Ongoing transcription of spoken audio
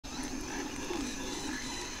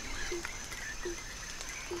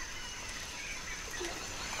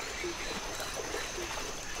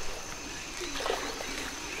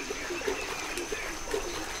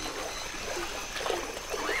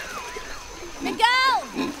Miguel!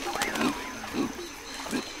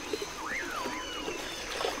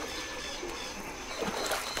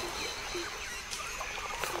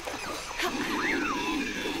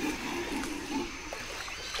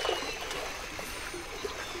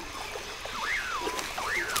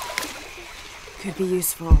 Could be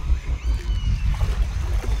useful.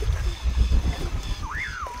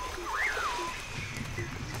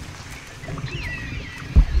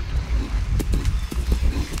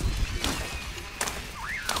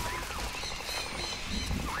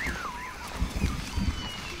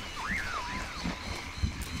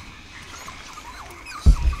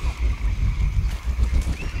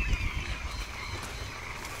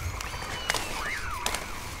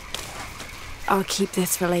 I'll keep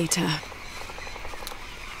this for later.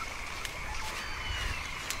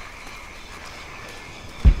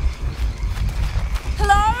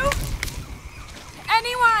 Hello?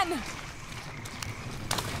 Anyone?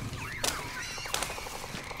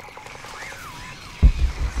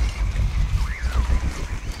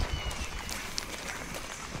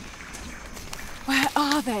 Where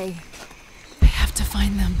are they? I have to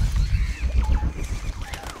find them.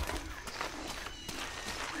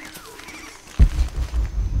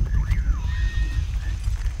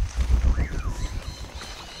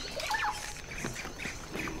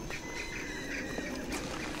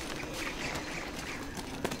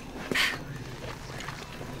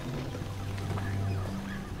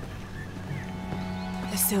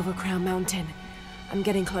 The Silver Crown Mountain. I'm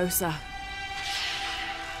getting closer.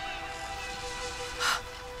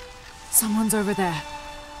 Someone's over there.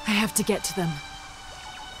 I have to get to them.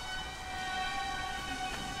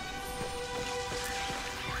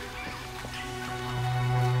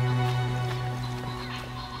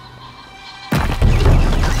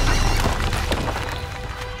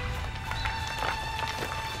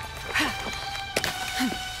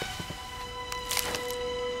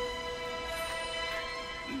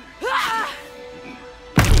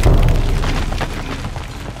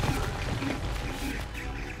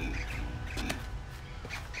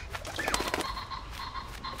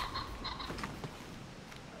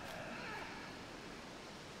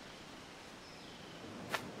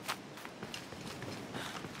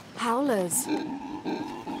 Howlers.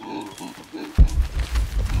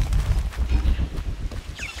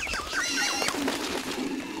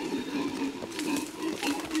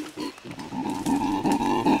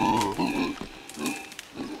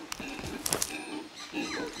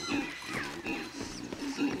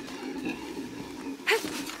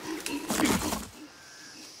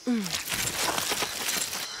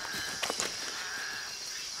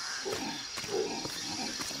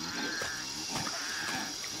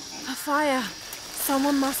 Fire!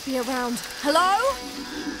 Someone must be around. Hello?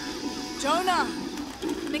 Jonah?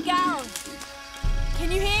 Miguel?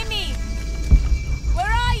 Can you hear me?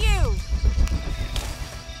 Where are you?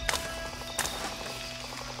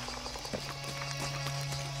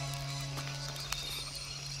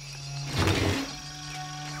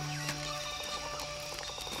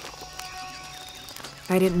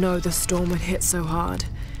 I didn't know the storm would hit so hard.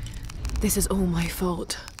 This is all my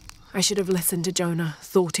fault. I should have listened to Jonah,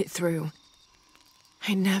 thought it through.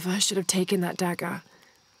 I never should have taken that dagger.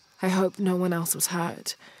 I hope no one else was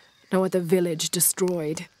hurt. No other village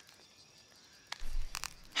destroyed.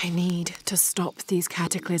 I need to stop these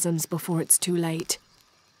cataclysms before it's too late.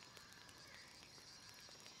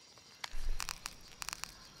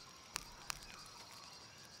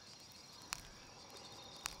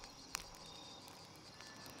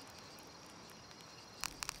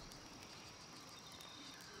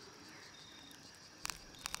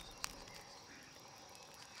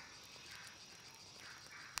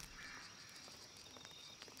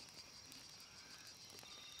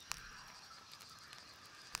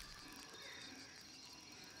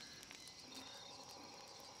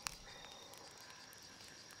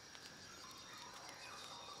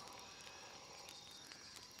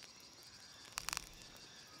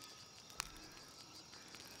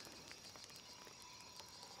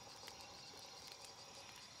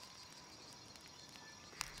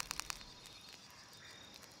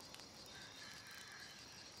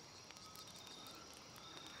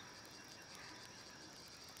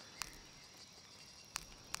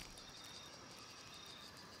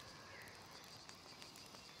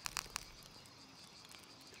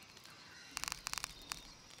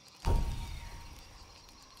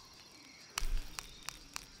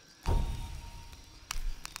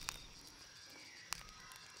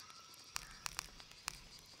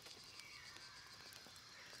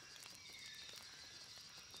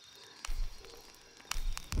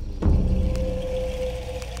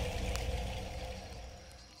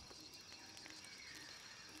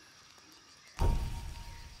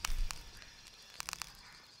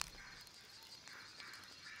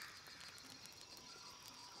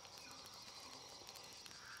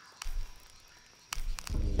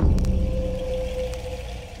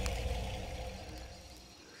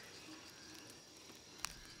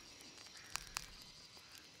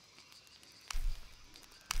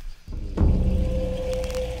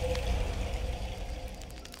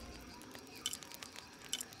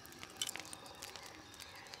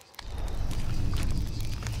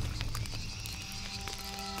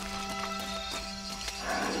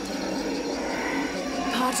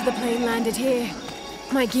 part of the plane landed here.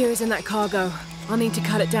 My gear is in that cargo. I'll need to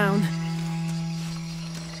cut it down.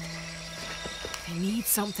 I need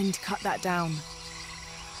something to cut that down.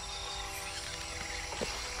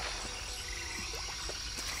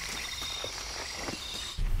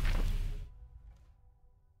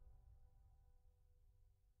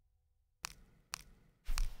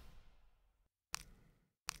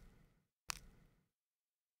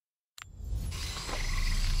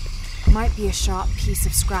 Might be a sharp piece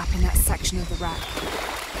of scrap in that section of the wreck.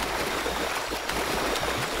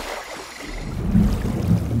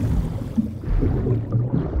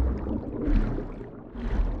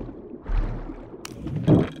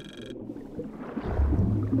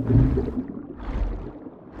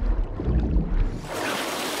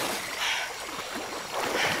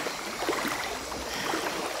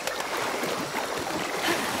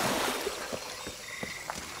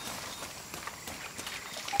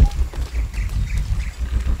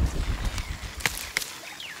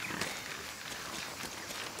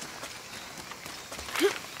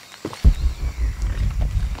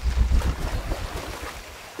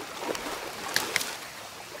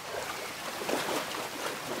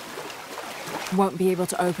 Won't be able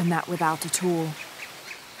to open that without a tool.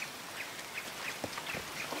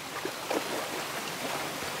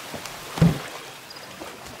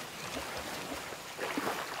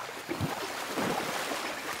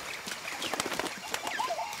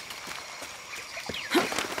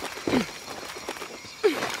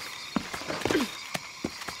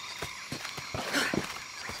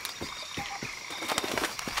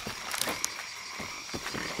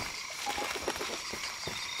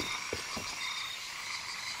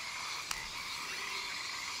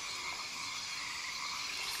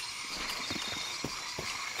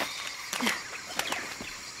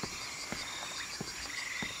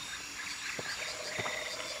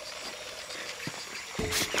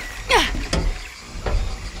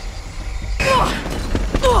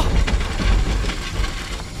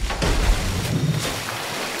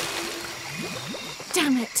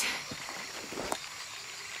 Damn it.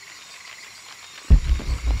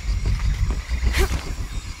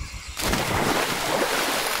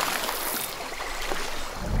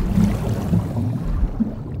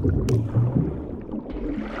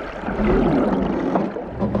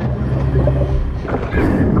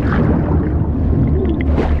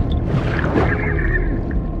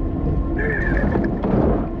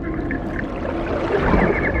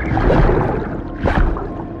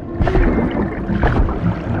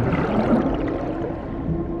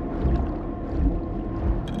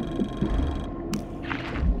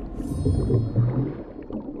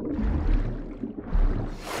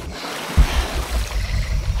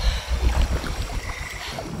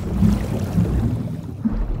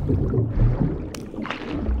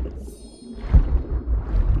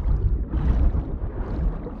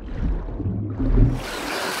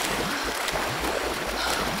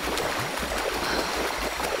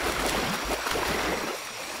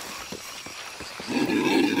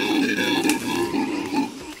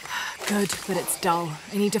 Good, but it's dull.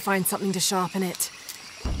 I need to find something to sharpen it.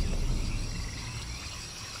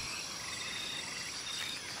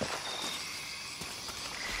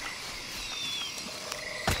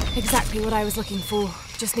 Exactly what I was looking for.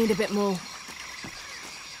 Just need a bit more.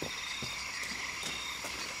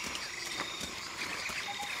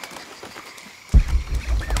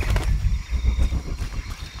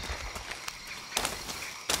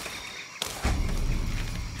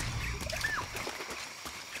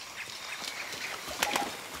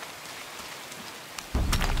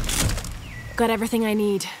 Got everything I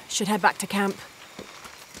need. Should head back to camp.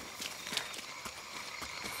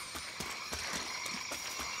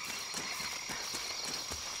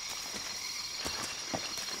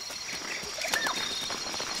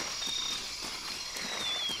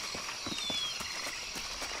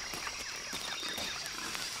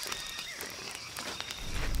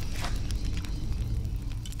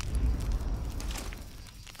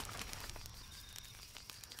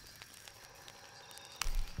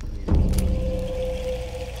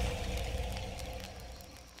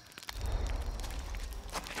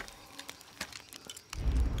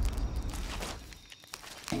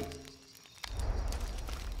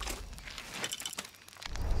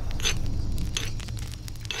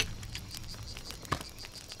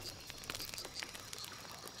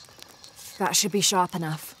 That should be sharp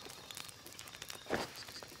enough.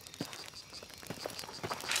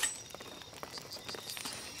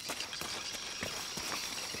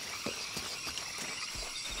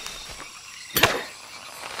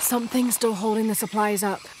 Something's still holding the supplies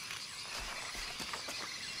up.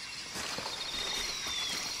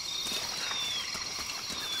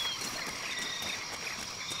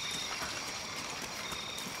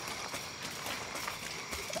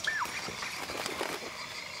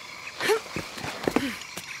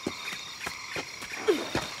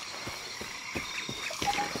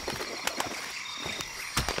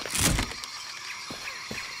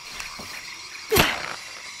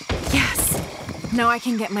 Now I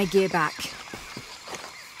can get my gear back.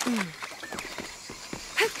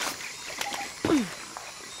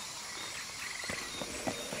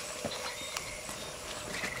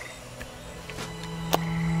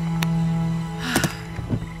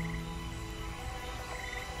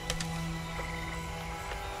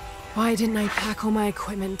 Why didn't I pack all my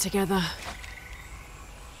equipment together?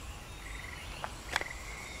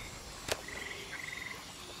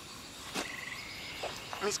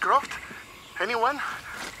 Miss Croft? Anyone?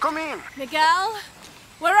 Come in! Miguel?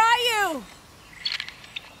 Where are you?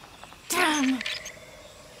 Damn!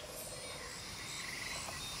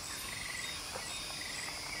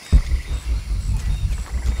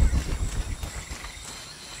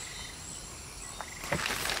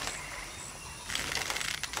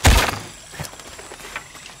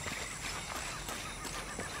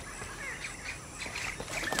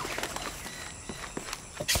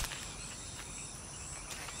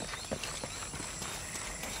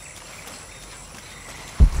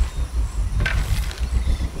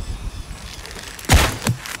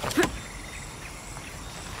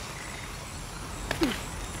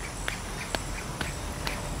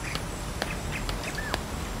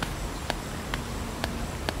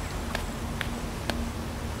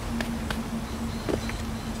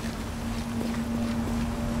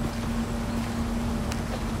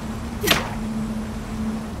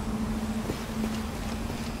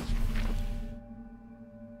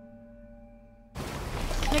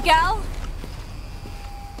 Miguel?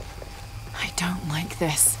 I don't like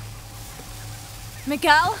this.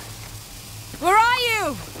 Miguel? Where are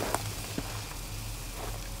you?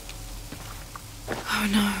 Oh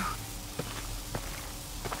no.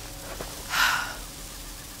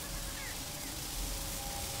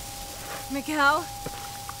 Miguel?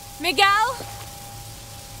 Miguel?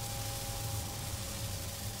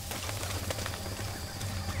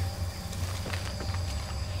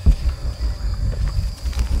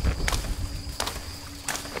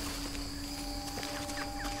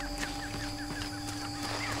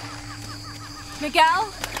 Miguel?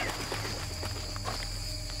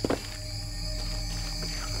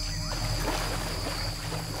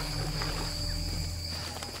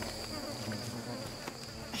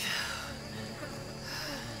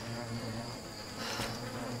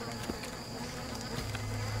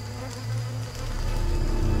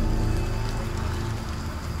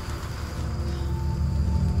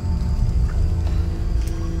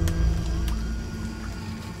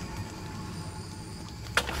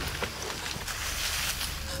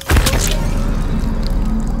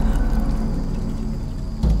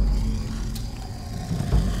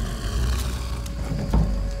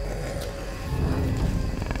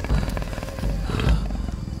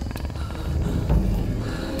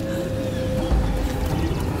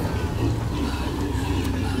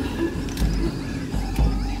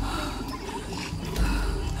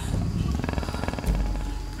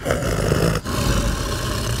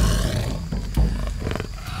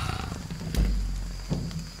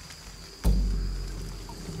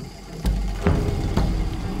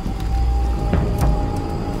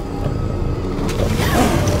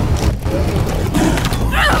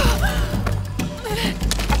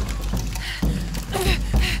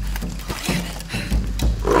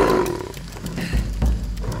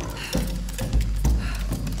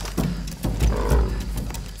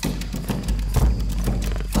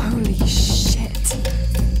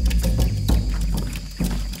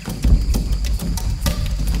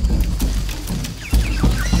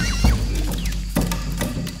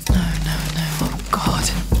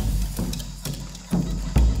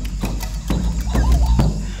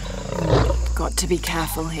 To be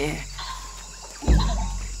careful here.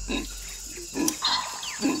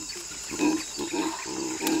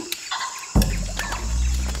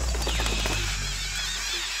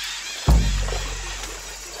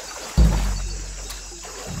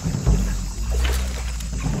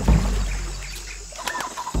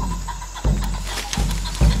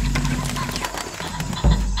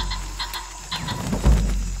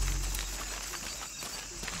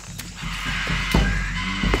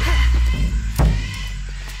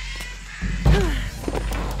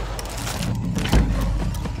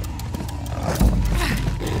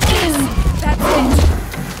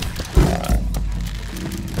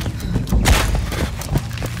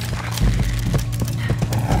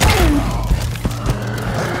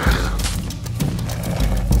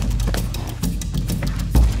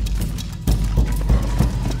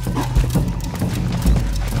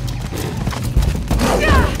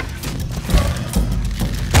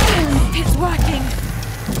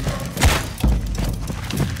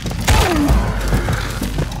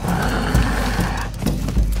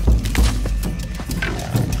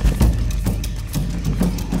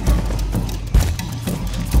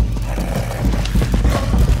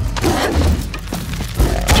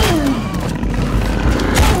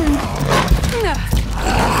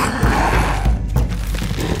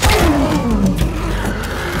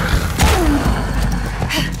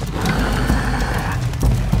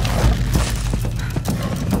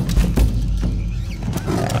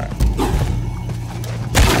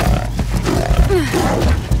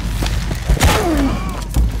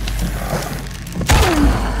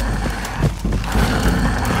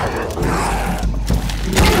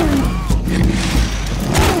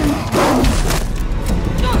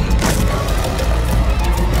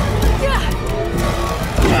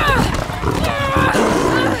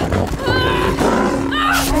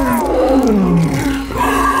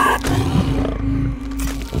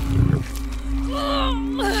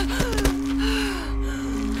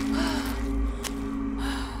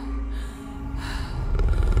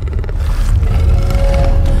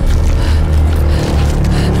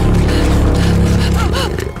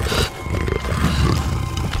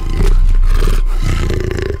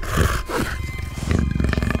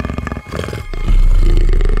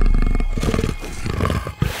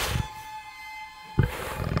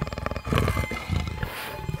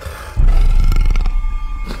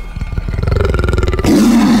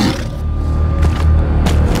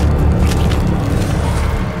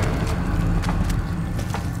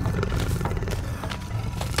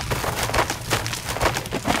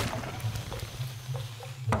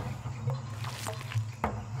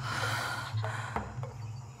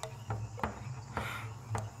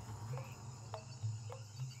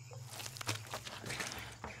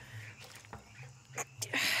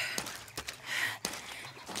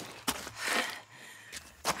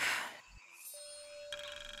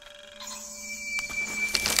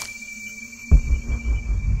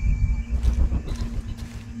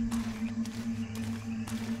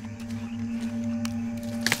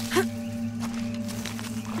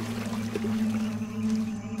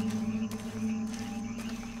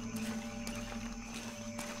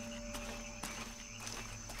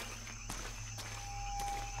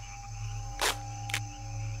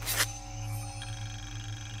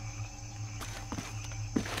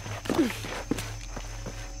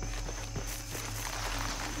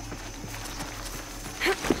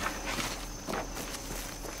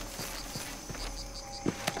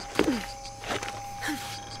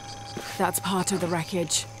 That's part of the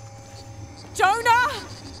wreckage. Jonah!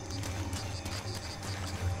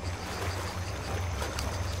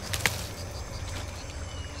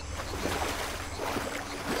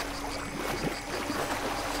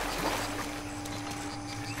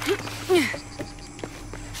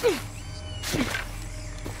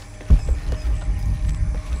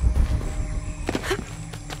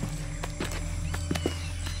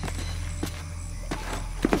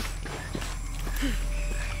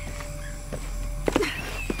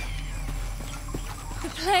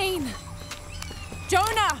 Plane!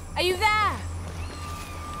 Jonah, are you there?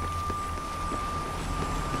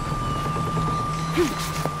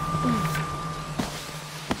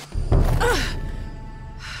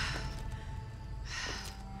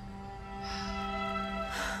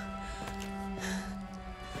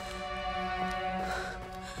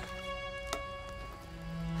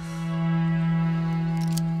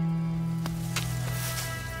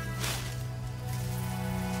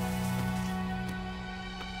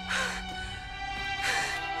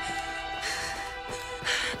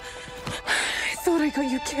 I thought I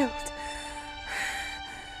got you killed.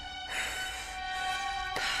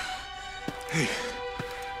 Hey,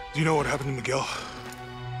 do you know what happened to Miguel?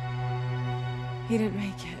 He didn't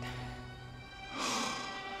make it.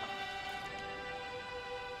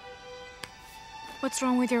 What's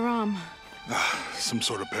wrong with your arm? Some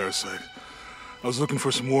sort of parasite. I was looking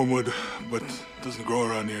for some wormwood, but it doesn't grow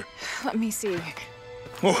around here. Let me see.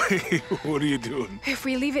 Oh, hey, what are you doing? If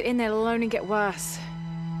we leave it in there, it'll only get worse.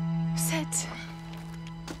 Sit.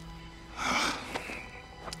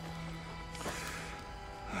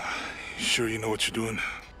 You sure you know what you're doing?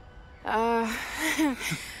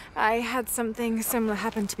 I had something similar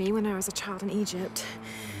happen to me when I was a child in Egypt.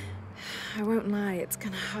 I won't lie, it's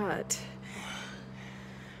gonna hurt.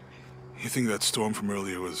 You think that storm from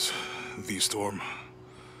earlier was the storm?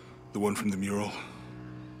 The one from the mural?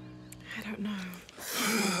 I don't know.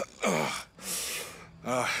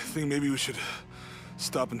 I think maybe we should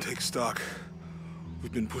stop and take stock.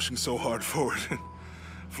 We've been pushing so hard forward,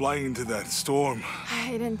 flying into that storm.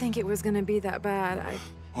 I didn't think it was gonna be that bad.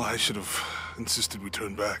 Well, I should have insisted we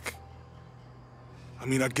turn back. I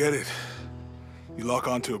mean, I get it. You lock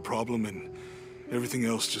onto a problem and everything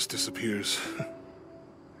else just disappears.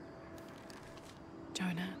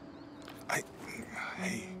 Jonah.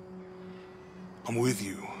 Hey, I'm with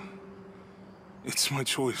you. It's my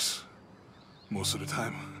choice, most of the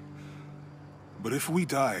time. But if we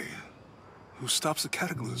die, who stops the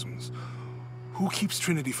cataclysms? Who keeps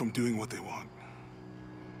Trinity from doing what they want?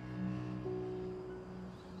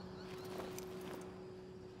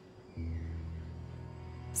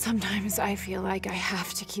 Sometimes I feel like I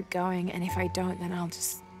have to keep going, and if I don't, then I'll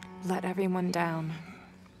just let everyone down.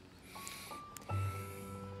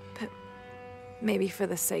 But maybe for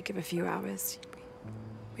the sake of a few hours,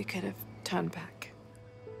 we could have turned back.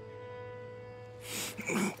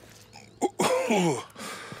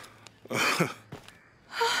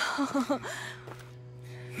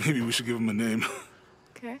 Maybe we should give him a name.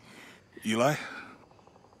 Okay. Eli?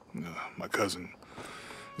 My cousin.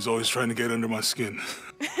 He's always trying to get under my skin.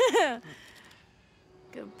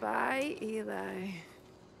 Goodbye, Eli.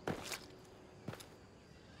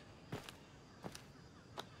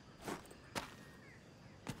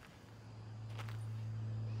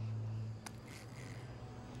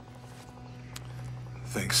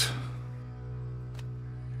 Thanks.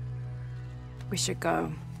 We should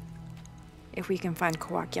go. If we can find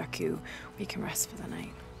Kawakyaku, we can rest for the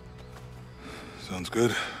night. Sounds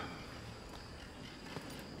good.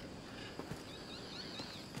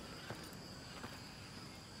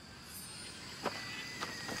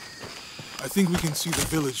 I think we can see the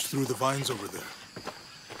village through the vines over there.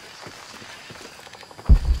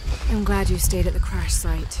 I'm glad you stayed at the crash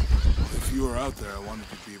site. If you were out there, I wanted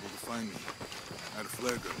you to be able to find me. I had a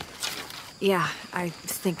flare gun. Yeah, I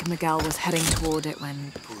think Miguel was heading toward it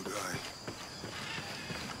when... Poor guy.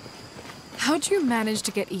 How'd you manage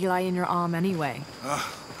to get Eli in your arm anyway?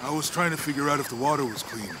 I was trying to figure out if the water was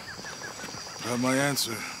clean. Got my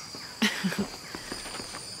answer.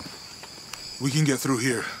 We can get through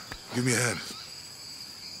here. Give me a hand.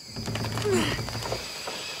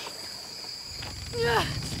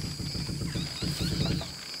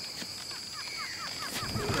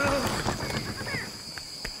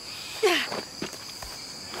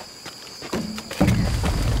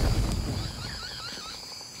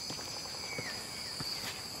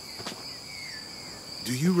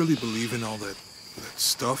 Do you really believe in all that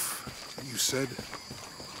stuff that you said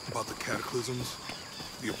about the cataclysms,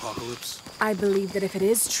 the apocalypse? I believe that if it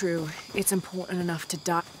is true, it's important enough to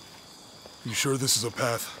die. You sure this is a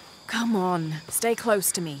path? Come on, stay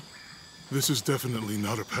close to me. This is definitely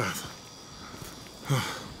not a path.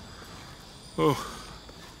 Oh.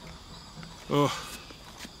 Oh.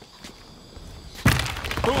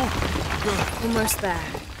 Oh, God. Almost there.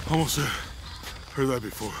 Almost there. Heard that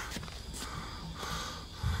before.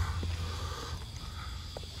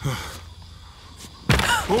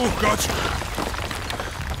 Oh, gotcha.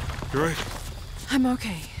 You right? I'm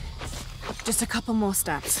okay. Just a couple more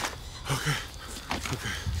steps. Okay. Okay.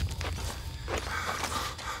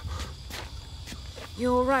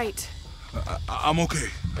 You all right? I'm okay.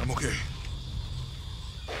 I'm okay.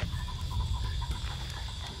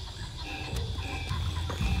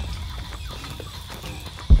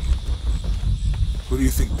 Who do you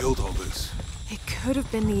think built all this? It could have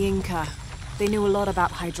been the Inca. They knew a lot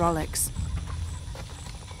about hydraulics.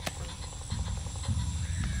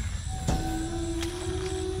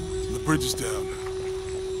 The bridge is down.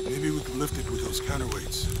 Maybe we could lift it with those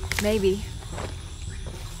counterweights. Maybe.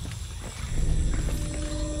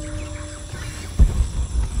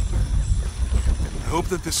 I hope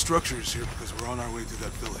that this structure is here because we're on our way to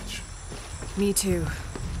that village. Me too.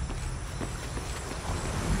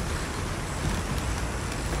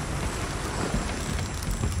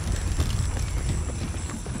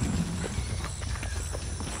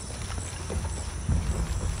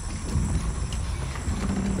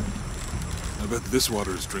 I bet this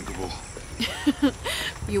water is drinkable.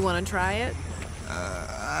 You want to try it?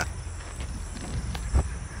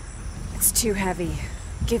 It's too heavy.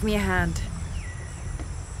 Give me a hand.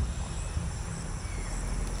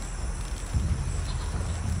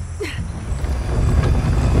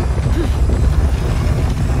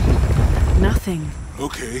 Nothing.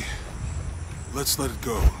 Okay. Let's let it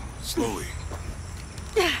go. Slowly.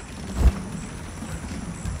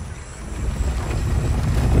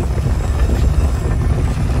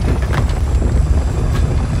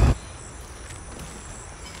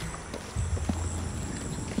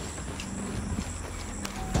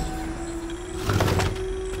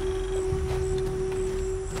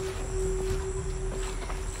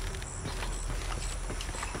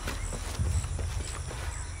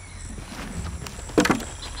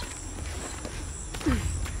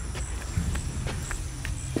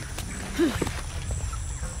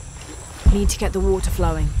 Need to get the water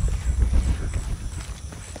flowing.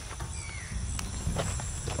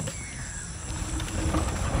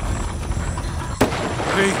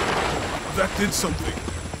 Hey, that did something.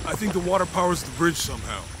 I think the water powers the bridge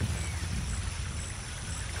somehow.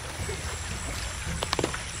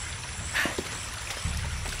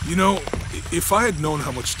 You know, if I had known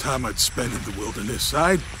how much time I'd spend in the wilderness,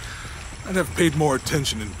 I'd have paid more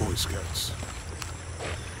attention in Boy Scouts.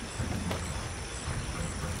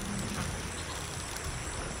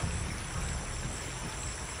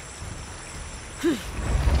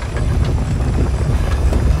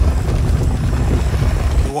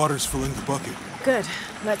 The water's filling the bucket. Good.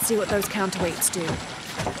 Let's see what those counterweights do.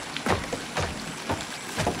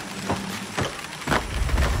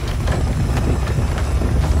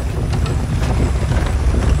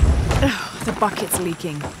 Ugh, the bucket's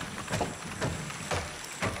leaking.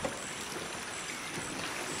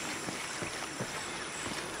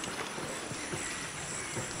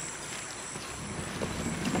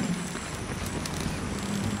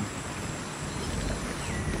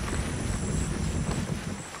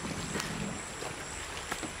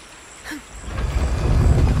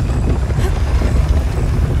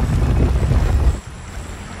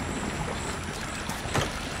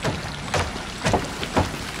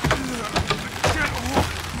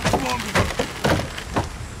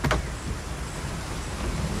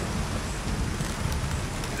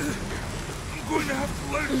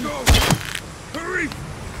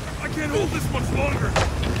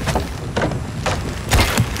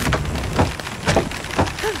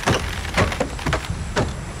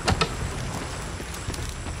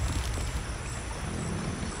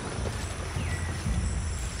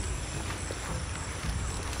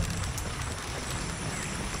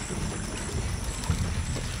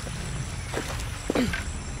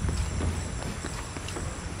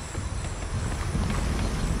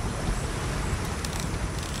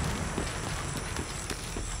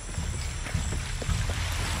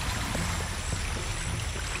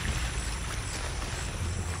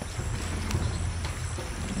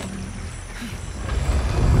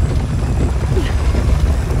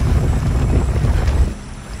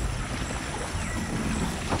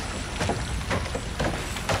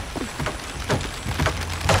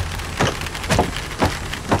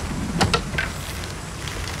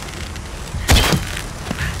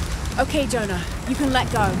 Okay, Jonah, you can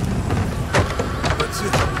let go. That's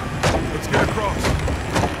it. Let's get across.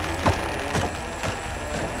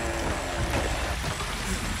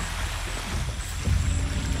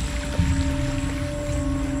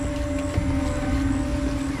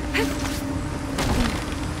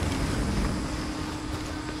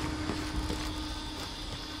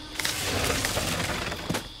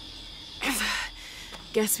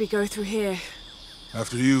 Guess we go through here.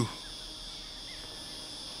 After you.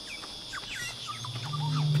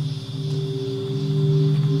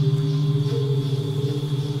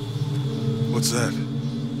 What's that?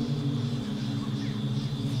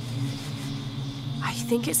 I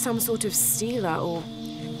think it's some sort of stealer or...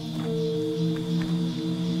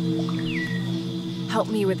 Help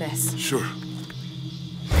me with this. Sure.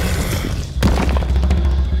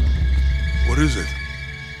 What is it?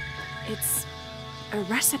 It's a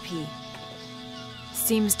recipe.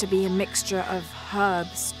 Seems to be a mixture of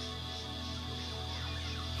herbs.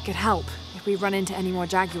 It could help if we run into any more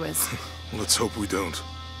jaguars. Let's hope we don't.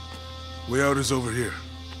 Way out is over here.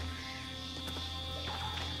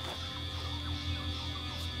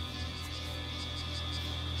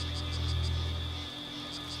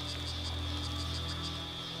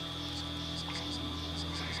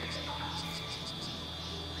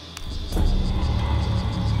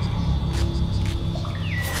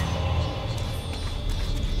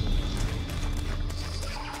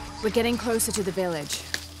 We're getting closer to the village.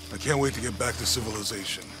 I can't wait to get back to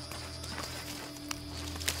civilization.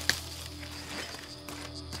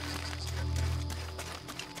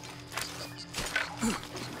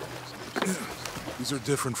 These are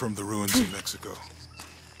different from the ruins in Mexico.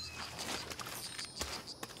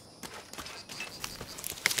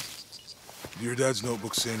 Do your dad's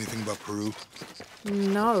notebooks say anything about Peru?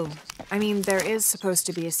 No. I mean, there is supposed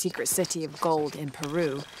to be a secret city of gold in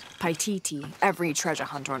Peru. Paititi. Every treasure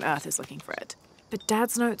hunter on Earth is looking for it. But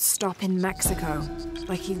Dad's notes stop in Mexico.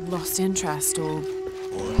 Like he lost interest or...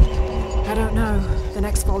 I don't know. The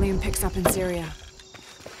next volume picks up in Syria.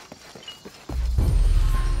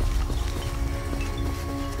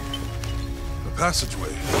 A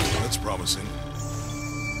passageway. That's promising.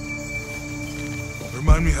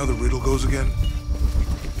 Remind me how the riddle goes again?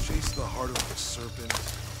 Chase the heart of the serpent.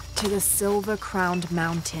 To the silver-crowned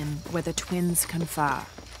mountain where the twins confer.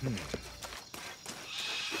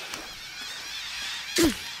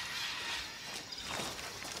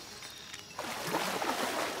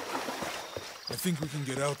 I think we can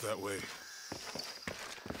get out that way.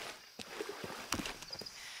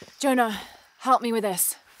 Jonah, help me with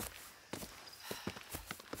this.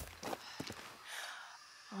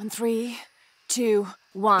 On 3, 2,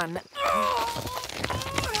 1.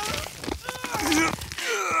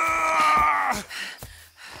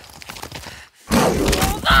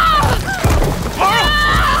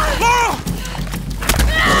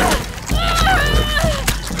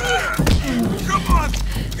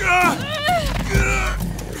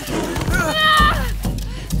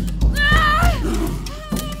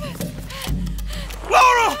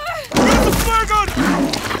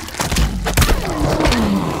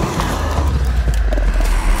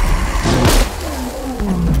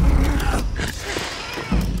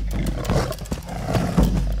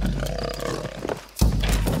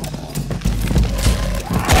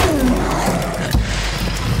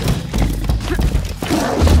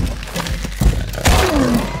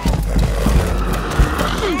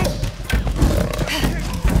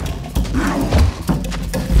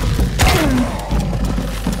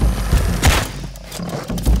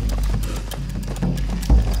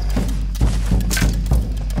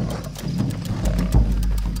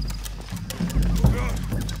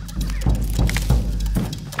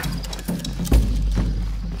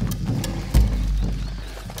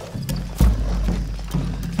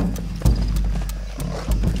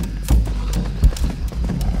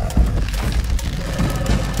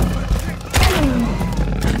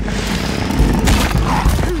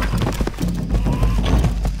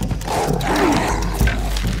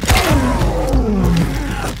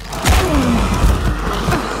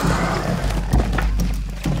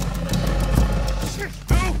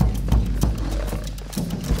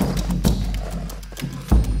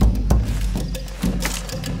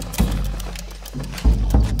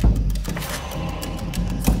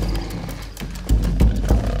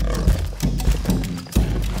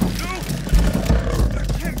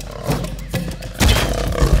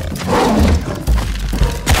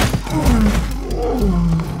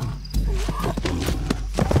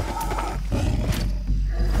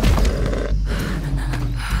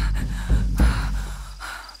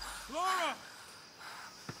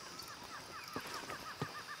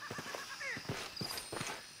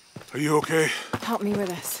 Are you okay? Help me with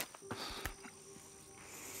this.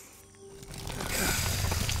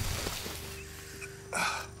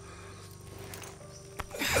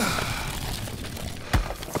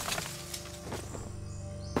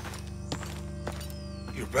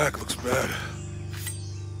 Your back looks bad.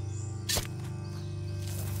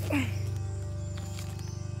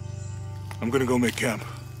 I'm gonna go make camp.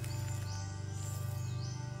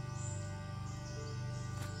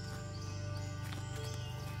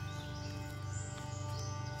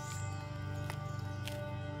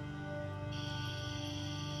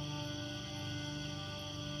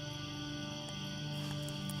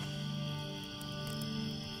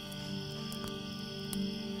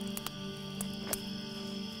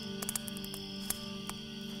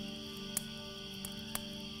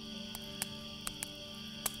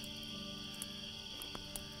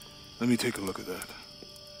 Let me take a look at that.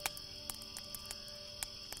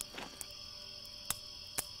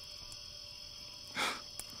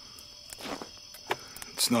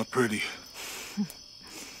 It's not pretty.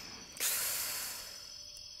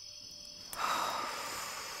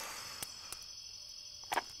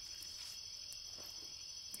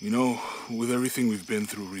 You know, with everything we've been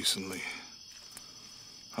through recently,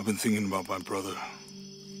 I've been thinking about my brother.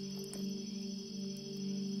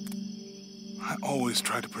 I always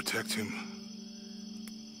tried to protect him.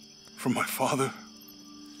 From my father.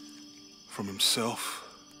 From himself.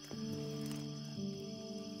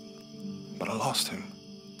 But I lost him.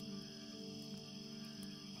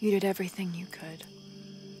 You did everything you could.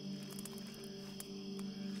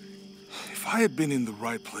 If I had been in the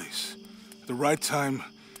right place, at the right time,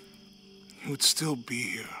 he would still be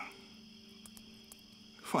here.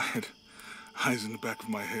 If I had eyes in the back of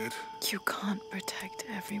my head. You can't protect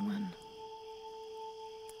everyone.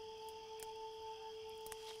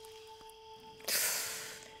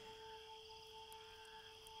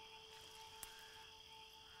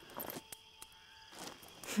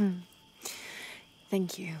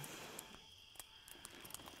 Thank you.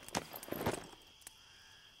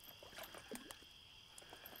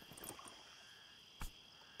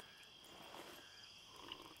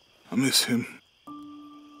 I miss him.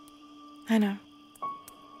 I know.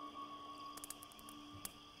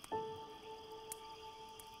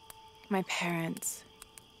 My parents.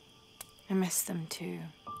 I miss them too.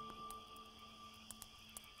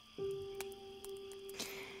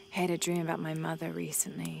 I had a dream about my mother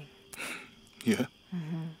recently. Yeah?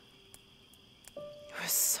 It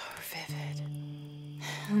was so vivid.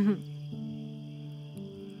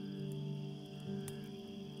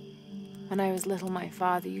 When I was little, my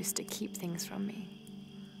father used to keep things from me.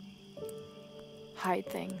 Hide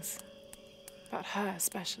things. About her,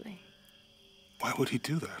 especially. Why would he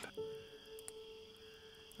do that?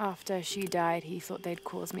 After she died, he thought they'd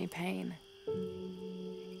cause me pain.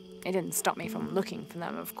 It didn't stop me from looking for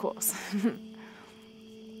them, of course.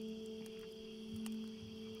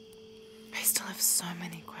 I still have so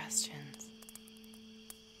many questions.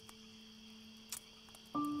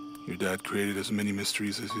 Your dad created as many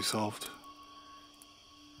mysteries as he solved.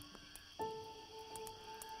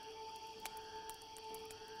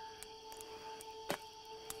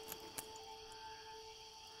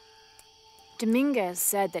 Dominguez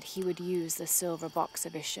said that he would use the silver box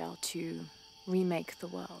of Ishel to remake the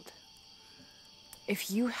world. If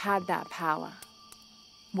you had that power,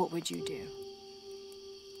 what would you do?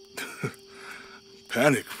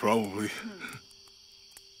 Panic, probably.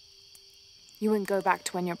 You wouldn't go back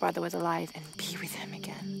to when your brother was alive and be with him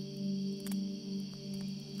again.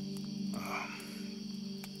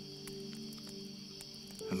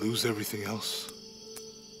 And lose everything else?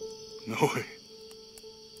 No way.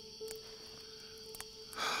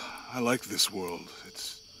 I like this world.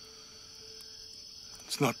 It's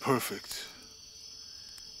not perfect.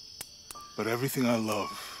 But everything I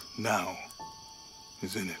love now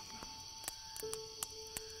is in it.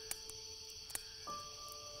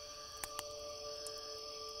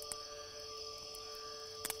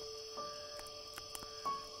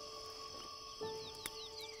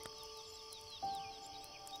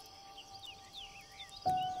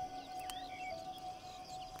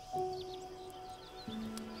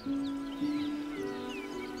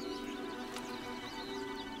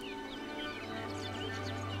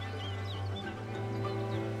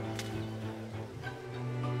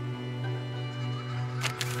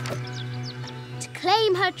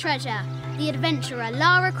 Claim her treasure. The adventurer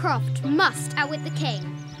Lara Croft must outwit the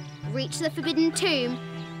king, reach the forbidden tomb,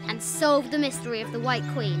 and solve the mystery of the White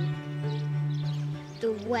Queen.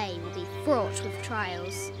 The way will be fraught with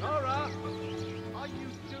trials. Lara, are you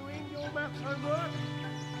doing your maths homework?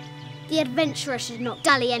 The adventurer should not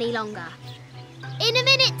dally any longer. In a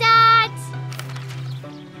minute, Dad!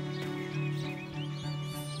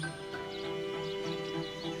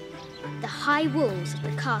 The high walls of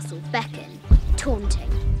the castle beckon, taunting.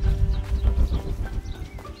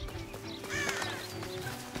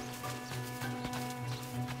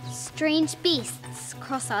 Strange beasts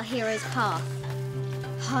cross our hero's path.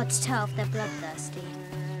 Hard to tell if they're bloodthirsty.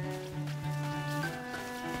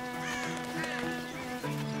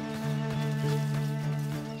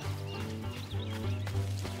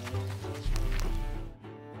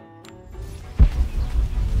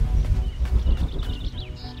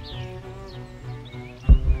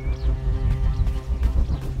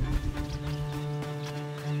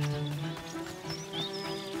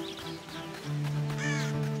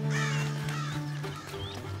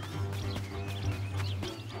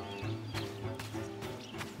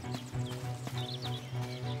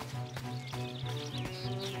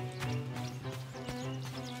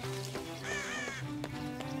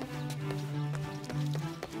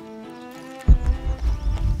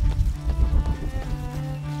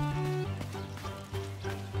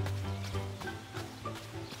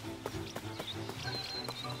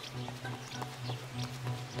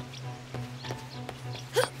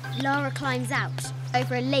 Lara climbs out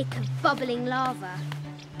over a lake of bubbling lava.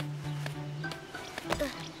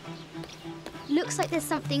 Looks like there's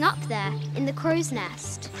something up there in the crow's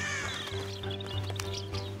nest.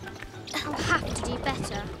 I'll have to do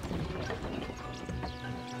better.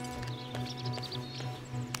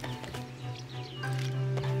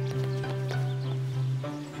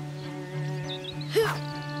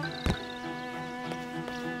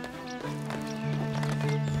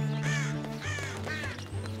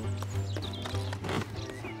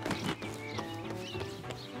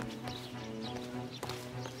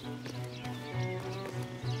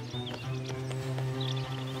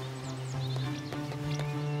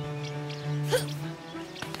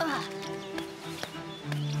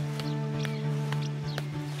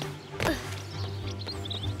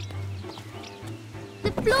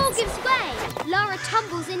 The floor gives way. Lara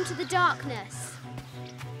tumbles into the darkness.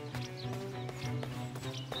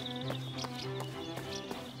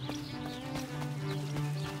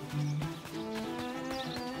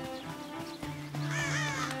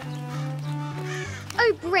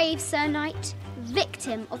 Oh, brave Sir Knight,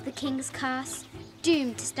 victim of the King's curse,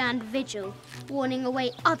 doomed to stand vigil, warning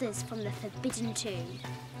away others from the Forbidden Tomb.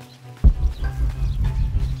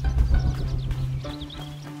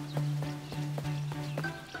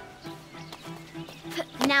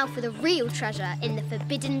 Now for the real treasure in the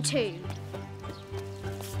Forbidden Tomb.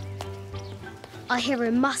 Our hero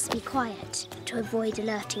must be quiet to avoid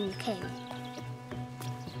alerting the king.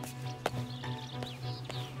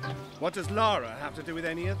 What does Lara have to do with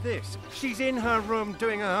any of this? She's in her room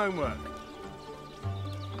doing her homework.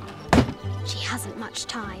 She hasn't much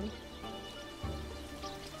time.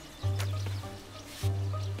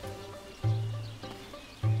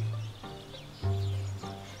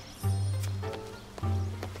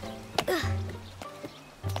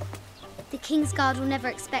 The King's Guard will never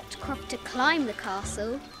expect Croft to climb the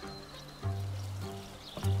castle.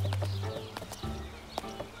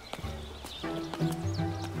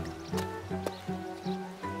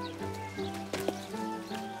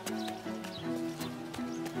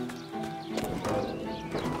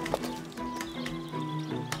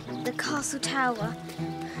 The castle tower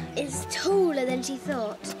is taller than she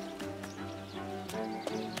thought.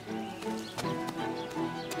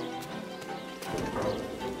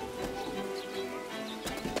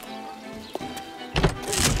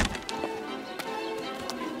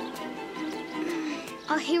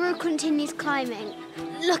 Our hero continues climbing,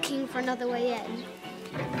 looking for another way in.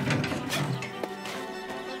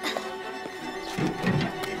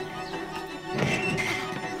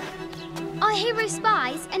 Our hero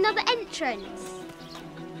spies another entrance.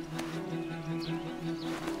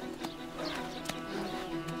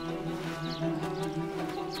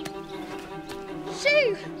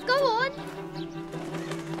 Shoo! Go on!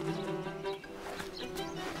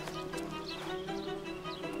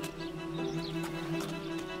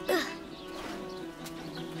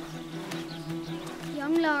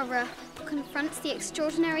 Young Lara confronts the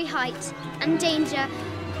extraordinary height and danger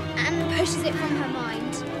and pushes it from her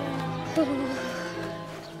mind.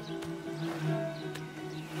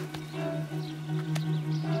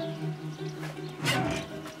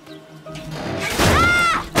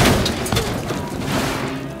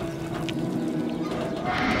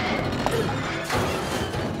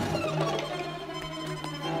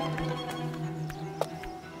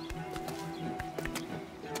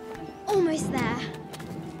 Almost there.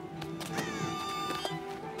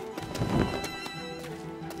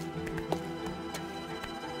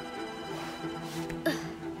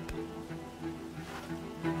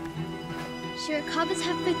 She recovers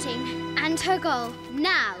her footing and her goal.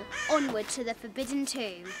 Now, onward to the Forbidden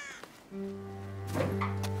Tomb.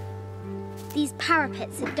 These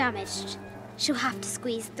parapets are damaged. She'll have to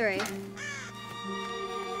squeeze through.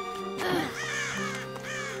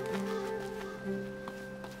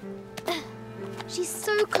 She's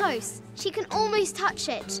so close, she can almost touch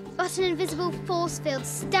it, but an invisible force field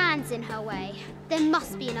stands in her way. There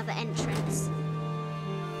must be another entrance.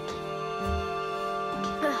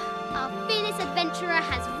 Our fearless adventurer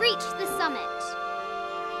has reached the summit.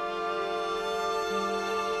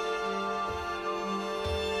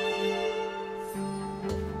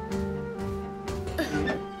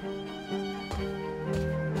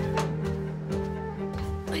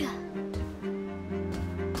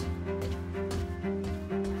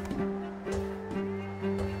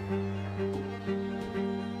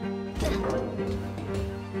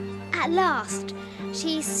 At last,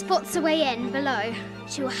 she spots a way in below.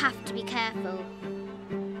 She will have to be careful.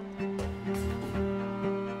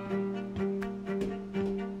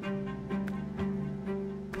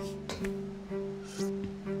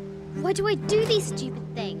 Why do I do these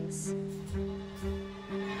stupid things?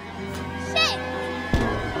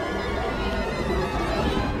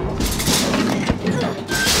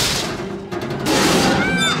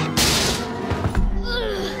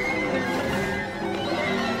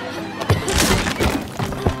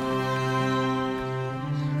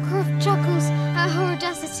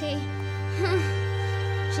 Trinity.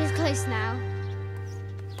 She's close now.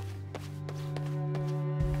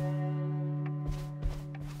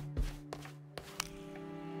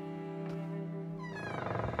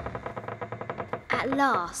 At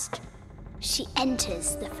last, she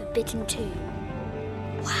enters the Forbidden Tomb.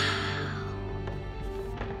 Wow.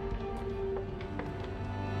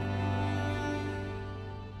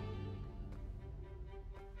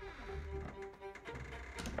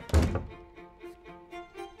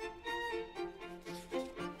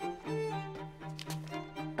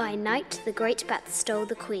 By night, the great bat stole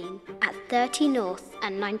the queen at 30 north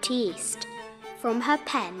and 90 east. From her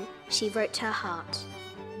pen, she wrote her heart.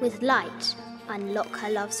 With light, unlock her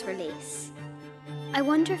love's release. I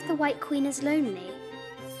wonder if the White Queen is lonely.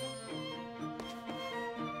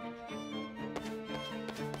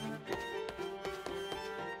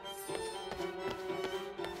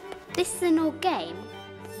 This is an old game.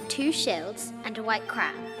 2 shields and a white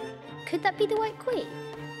crown. Could that be the White Queen?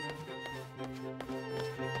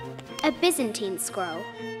 A Byzantine scroll.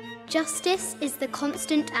 Justice is the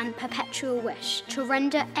constant and perpetual wish to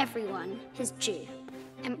render everyone his due.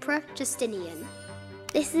 Emperor Justinian.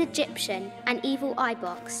 This is Egyptian, an evil eye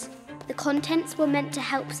box. The contents were meant to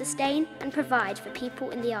help sustain and provide for people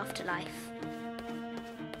in the afterlife.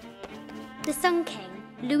 The Sun King,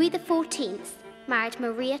 Louis XIV, married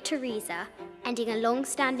Maria Theresa, ending a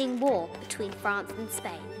long-standing war between France and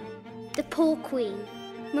Spain. The poor queen,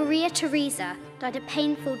 Maria Theresa, died a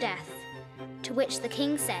painful death, to which the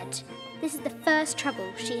king said, "This is the first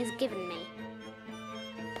trouble she has given me."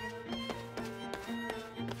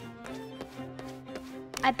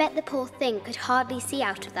 I bet the poor thing could hardly see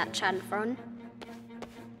out of that chanfron.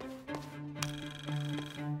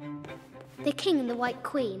 The king and the White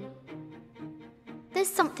Queen. There's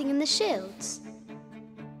something in the shields.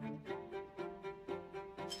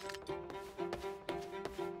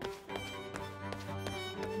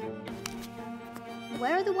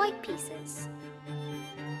 Where are the white pieces?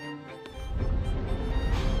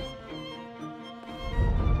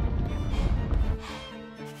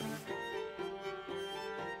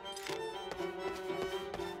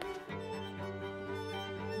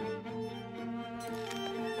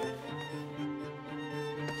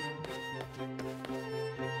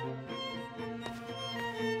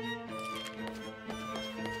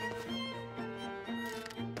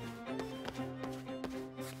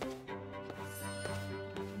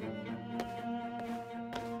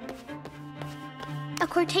 A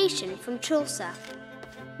quotation from Chaucer.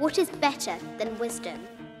 What is better than wisdom?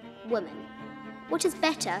 Woman. What is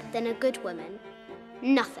better than a good woman?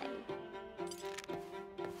 Nothing.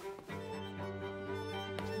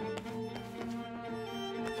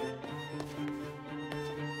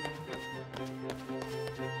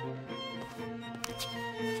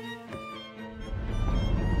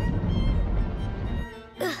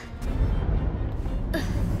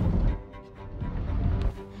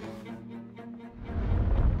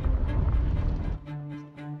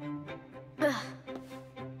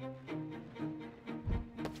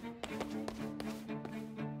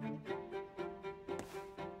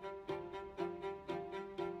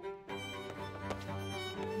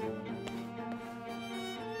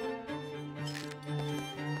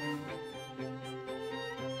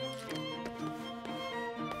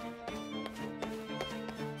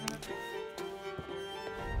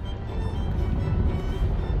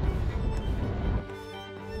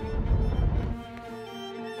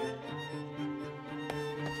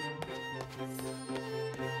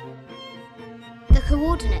 The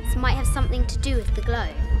coordinates might have something to do with the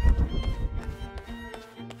globe.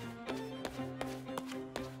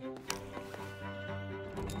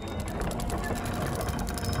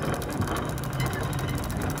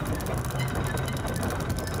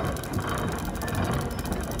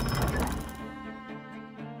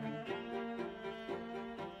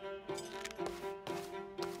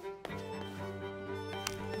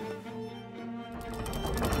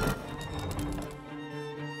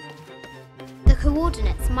 The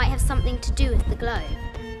coordinates might have something to do with the globe.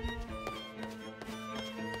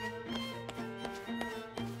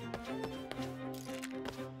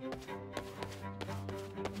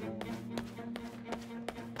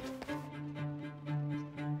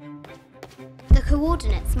 The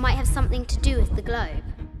coordinates might have something to do with the globe.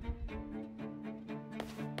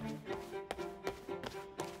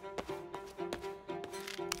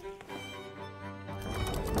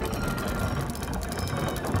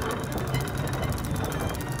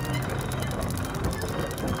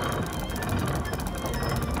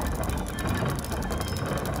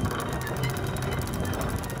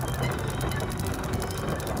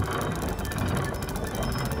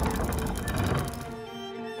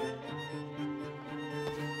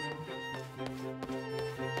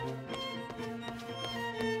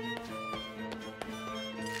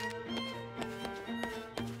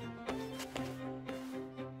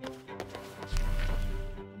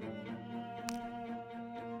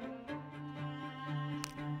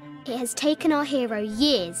 It has taken our hero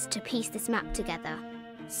years to piece this map together,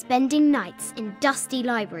 spending nights in dusty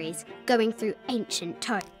libraries going through ancient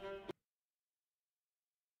tomes.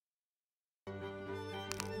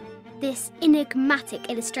 This enigmatic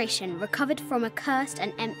illustration, recovered from a cursed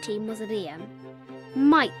and empty mausoleum,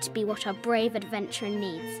 might be what our brave adventurer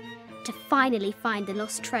needs to finally find the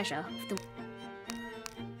lost treasure of the...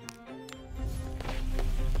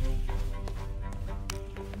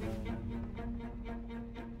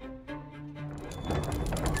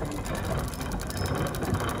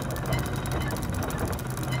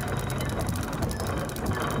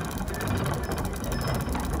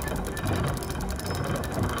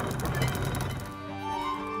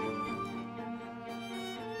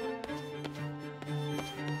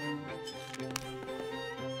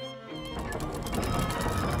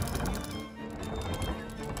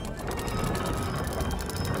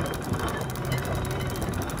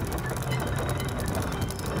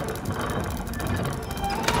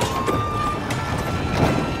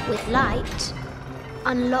 Light,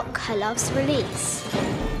 unlock her love's release.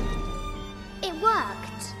 It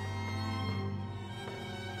worked.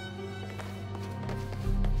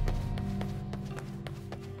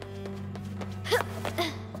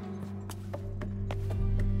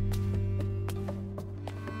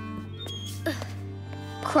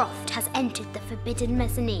 Croft has entered the forbidden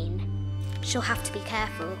mezzanine. She'll have to be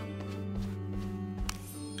careful.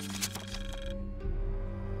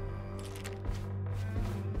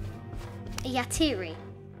 A Yatiri,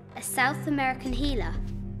 a South American healer.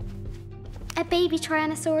 A baby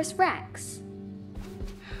Tyrannosaurus Rex.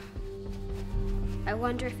 I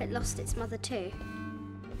wonder if it lost its mother too.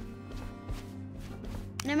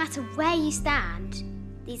 No matter where you stand,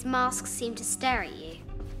 these masks seem to stare at you.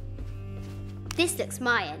 This looks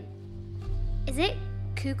Mayan. Is it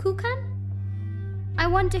Kukulkan? I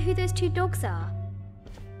wonder who those two dogs are.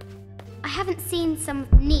 I haven't seen some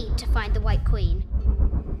need to find the White Queen.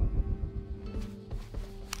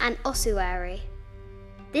 An ossuary.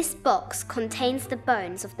 This box contains the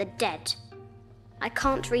bones of the dead. I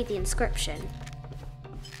can't read the inscription.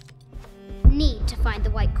 Need to find the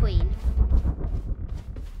White Queen.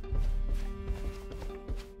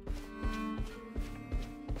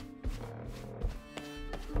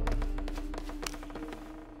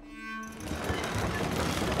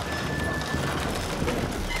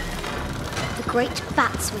 The great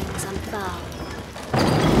bat's wings unfurl.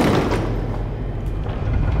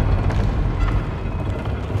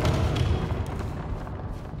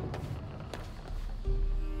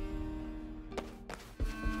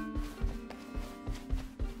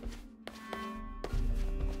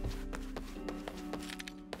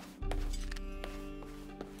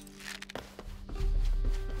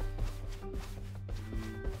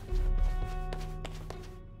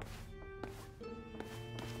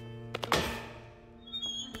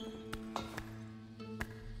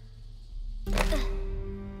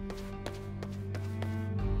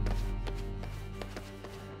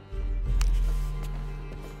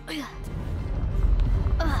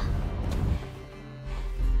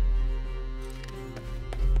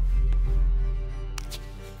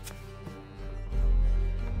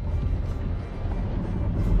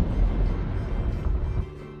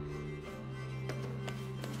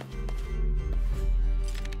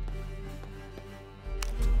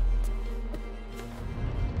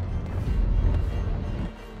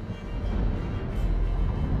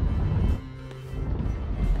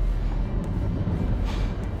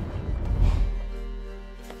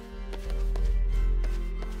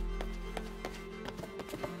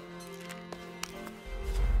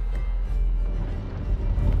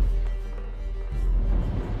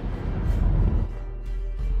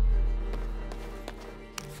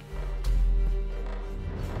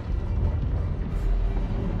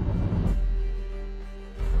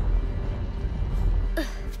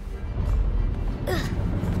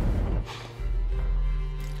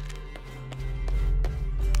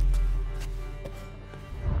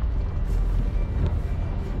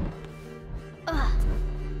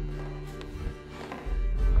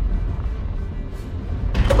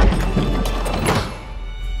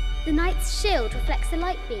 The knight's shield reflects the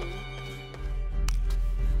light beam.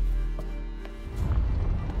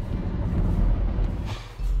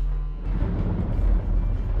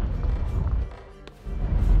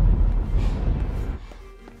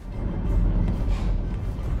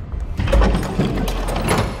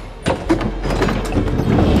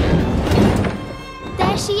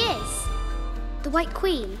 There she is! The White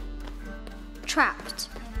Queen. Trapped.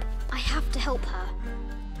 I have to help her.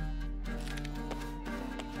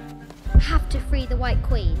 Have to free the White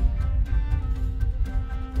Queen.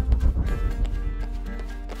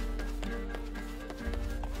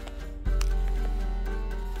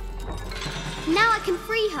 back and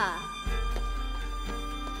free her.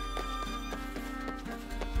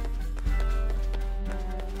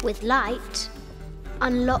 With light,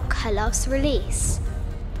 unlock her love's release.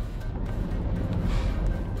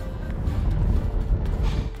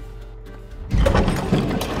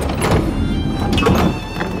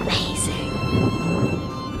 Amazing.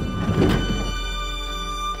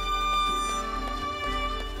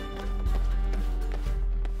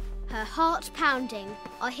 Her heart pounding,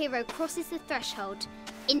 our hero crosses the threshold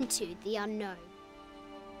into the unknown.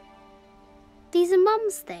 These are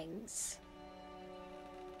Mum's things.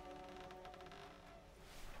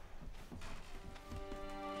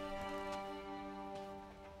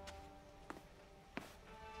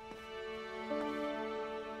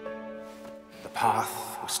 The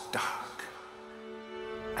path was dark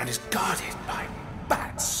and is guarded by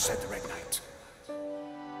bats, said the Red Knight.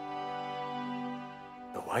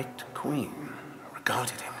 The White Queen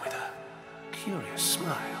regarded him with a curious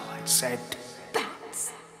smile and said,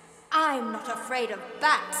 Bats? I'm not afraid of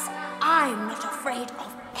bats. I'm not afraid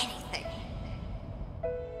of anything.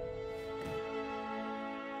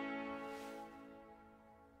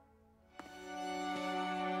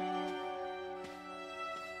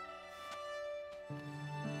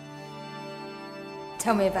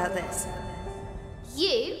 Tell me about this.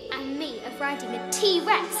 You and me are riding a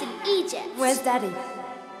T-Rex in Egypt. Where's Daddy?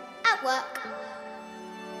 At work.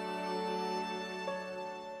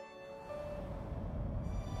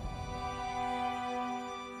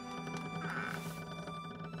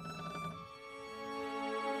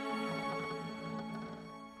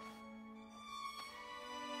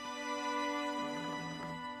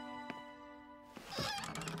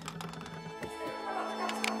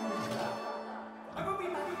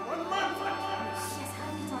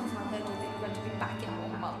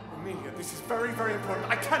 Amelia, this is very, very important.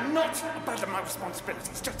 I cannot abandon my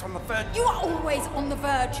responsibilities just on the verge. You are always on the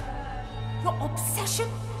verge. Your obsession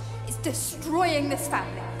is destroying this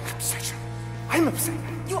family. Obsession? I'm upset.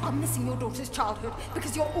 You are missing your daughter's childhood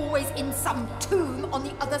because you're always in some tomb on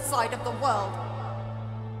the other side of the world.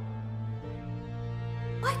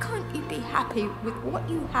 Why can't you be happy with what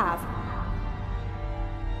you have?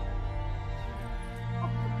 Oh,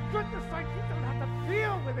 for goodness sake, you don't have to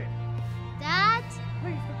deal with it. Dad?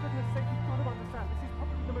 Please, for goodness sake, you've got to understand. This is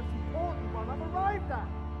probably the most important one I've arrived at.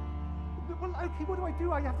 Well, okay, what do I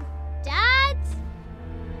do? I have to... Dad?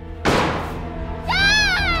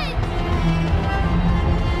 Dad!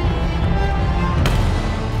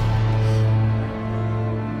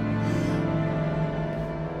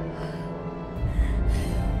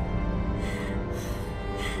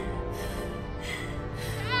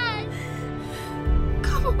 Dad!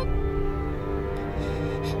 Come on.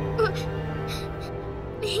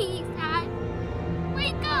 Please, Dad.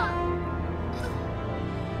 Wake up.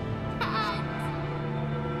 Dad.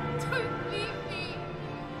 Don't leave me.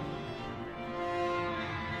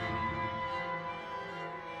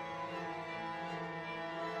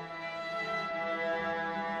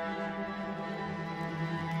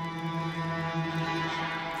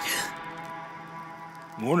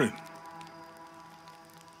 Morning.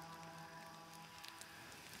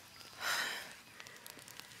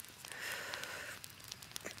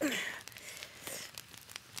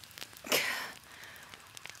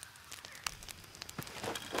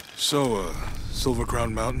 So, Silver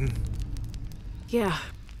Crown Mountain? Yeah,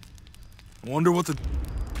 I wonder what the